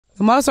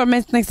The most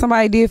romantic thing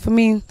somebody did for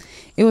me,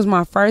 it was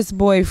my first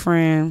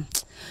boyfriend.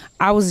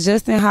 I was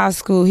just in high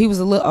school. He was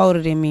a little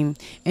older than me,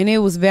 and it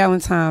was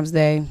Valentine's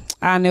Day.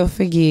 I'll never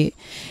forget.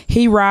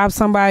 He robbed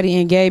somebody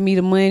and gave me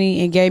the money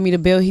and gave me the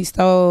bill he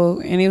stole,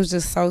 and it was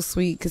just so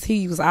sweet because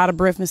he was out of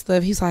breath and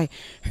stuff. He's like,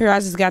 here,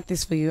 I just got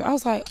this for you. I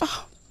was like,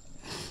 oh,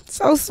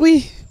 so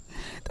sweet.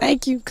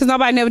 Thank you. Because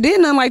nobody never did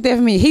nothing like that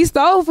for me. He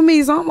stole for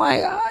me, so I'm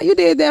like, oh, you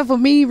did that for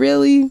me,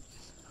 really?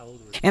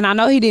 And I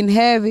know he didn't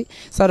have it,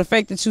 so the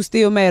fact that you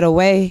still made a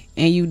way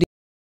and you did.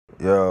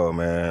 Yo,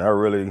 man, I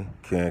really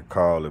can't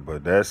call it,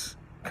 but that's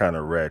kind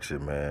of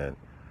ratchet, man.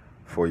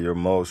 For your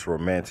most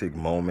romantic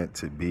moment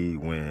to be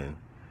when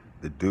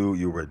the dude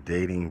you were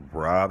dating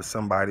robbed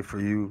somebody for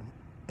you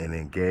and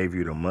then gave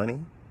you the money?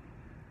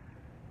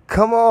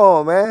 Come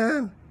on,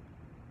 man.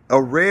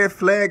 A red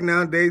flag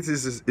nowadays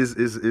is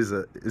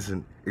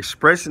an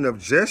expression of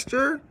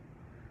gesture?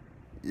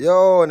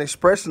 Yo, an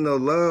expression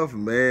of love,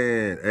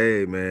 man.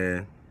 Hey,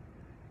 man.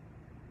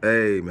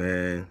 Hey,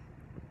 man.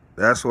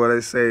 That's why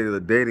they say the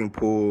dating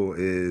pool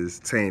is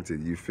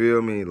tainted. You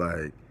feel me?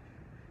 Like,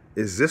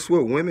 is this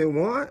what women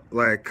want?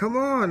 Like, come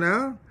on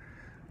now.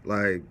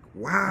 Like,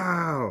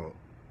 wow.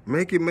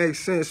 Make it make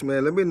sense,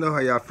 man. Let me know how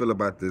y'all feel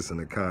about this in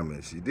the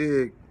comments. You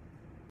dig?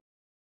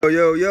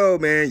 Yo,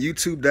 man,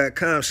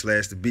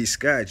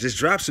 youtube.com/TheBeastSky. Just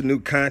drop some new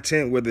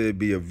content, whether it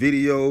be a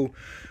video,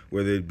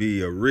 whether it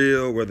be a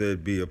reel, whether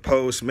it be a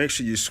post. Make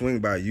sure you swing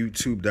by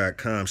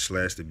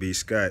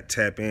youtube.com/TheBeastSky.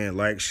 Tap in,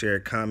 like,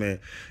 share,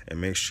 comment, and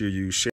make sure you share.